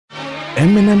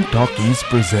M&M Talkies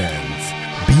presents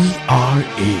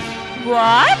BRA.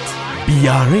 What?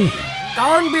 BRA.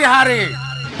 कौन बिहारी?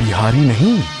 बिहारी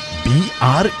नहीं,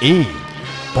 BRA.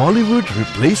 Bollywood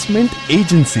Replacement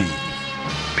Agency.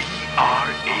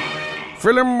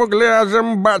 Film Mughal e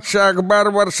आजम बादशाह Akbar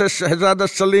versus शहजादा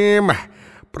Salim.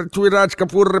 Prithviraj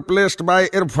Kapoor replaced by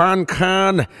Irfan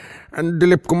Khan and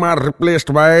Dilip Kumar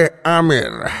replaced by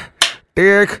Aamir.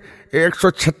 Take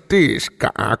 136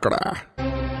 का आंकड़ा.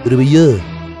 अरे भैया,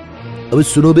 अबे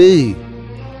सुनो बे,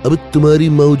 अबे तुम्हारी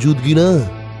मौजूदगी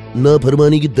ना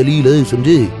फरमानी की दलील है,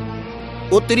 समझे?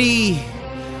 ओ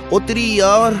तेरी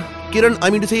यार किरण,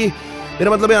 आई मीन से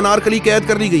मेरा मतलब है अनारकली कैद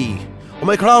कर ली गई और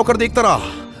मैं खड़ा होकर देखता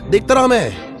रहा मैं.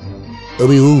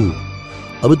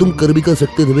 अबे तुम कर भी कर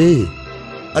सकते थे बे.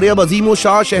 अरे अब अजीमो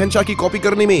शाह शहनशाह की कॉपी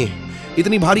करने में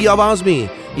इतनी भारी आवाज में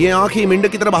ये आंखें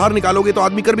मेंढक की तरह बाहर निकालोगे तो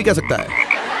आदमी कर भी क्या सकता है.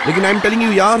 लेकिन आई एम टेलिंग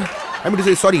यू यार, आई मीन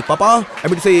से सॉरी पापा, आई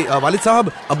मीन से वालिद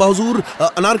साहब, अब्बा हुजूर,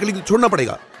 अनारकली को छोड़ना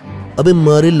पड़ेगा. अबे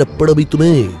मारे लपड़ अभी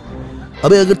तुम्हें.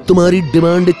 अबे अगर तुम्हारी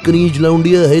डिमांड एक कनीज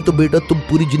लाउंडिया है तो बेटा तुम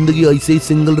पूरी जिंदगी ऐसे ही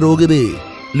सिंगल रहोगे बे.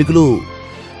 लिख लो,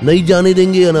 नहीं जाने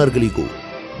देंगे अनारकली को.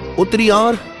 उत्तरी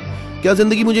यार, क्या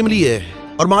जिंदगी मुझे मिली है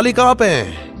और मालिक आप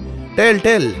हैं.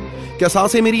 टेल क्या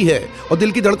सांसें मेरी है और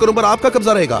दिल की धड़कनों पर आपका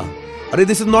कब्जा रहेगा. अरे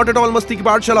this is not at all मस्ती की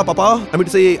पाठशाला पापा, आई मीन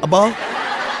से अब्बा.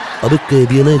 अबे कह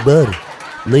दिया ना एक बार,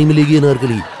 नहीं मिलेगी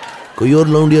अनारकली, कोई और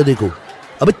लौंडिया देखो.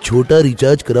 अबे छोटा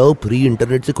रिचार्ज कराओ, फ्री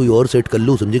इंटरनेट से कोई और सेट कर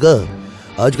लो, समझेगा?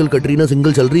 आजकल कटरीना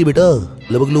सिंगल चल रही है बेटा,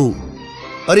 लबक लो.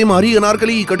 अरे मारी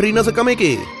अनारकली कटरीना से कम है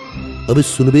के. अबे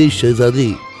सुन बे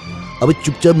शहजादे, अबे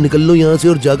चुपचाप निकल लो यहाँ से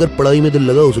और जाकर पढ़ाई में दिल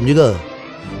लगाओ, समझेगा?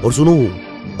 और सुनो,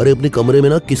 अरे अपने कमरे में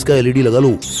ना किसका एलईडी लगा लो,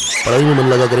 पढ़ाई में मन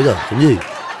लगा करेगा, समझे?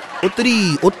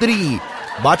 उत्तरी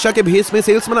बादशाह के भेस में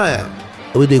सेल्स बनाया है.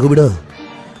 अबे देखो बेटा,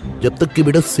 जब तक कि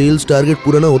बेटा सेल्स टारगेट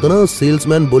पूरा ना होता ना,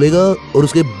 सेल्समैन बोलेगा और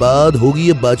उसके बाद होगी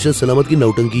ये बादशाह सलामत की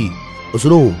नौटंकी. और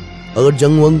सुनो, अगर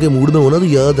जंग वंग के मूड में होना तो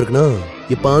याद रखना,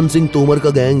 ये पान सिंह तोमर का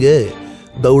गैंग है.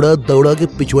 दौड़ा के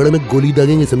पिछवाड़े में गोली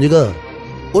दागेंगे, समझेगा?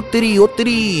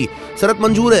 उत्तरी शरत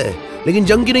मंजूर है, लेकिन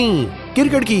जंग की नहीं,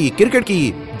 क्रिकेट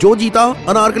की. जो जीता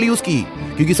अनारकली उसकी,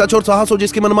 क्योंकि सच और साहस हो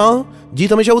जिसके मन में,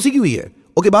 जीत हमेशा उसी की हुई है.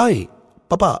 ओके बाय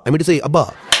पापा, आई मीन से अब्बा.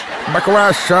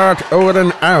 बकवास shot over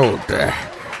and out.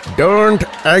 Don't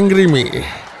angry मी,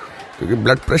 क्योंकि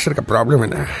ब्लड प्रेशर का प्रॉब्लम है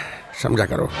ना, समझा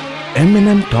करो.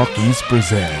 M&M Talkies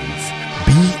presents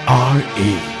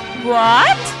BRA.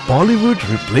 What? Bollywood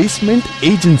Replacement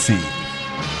Agency.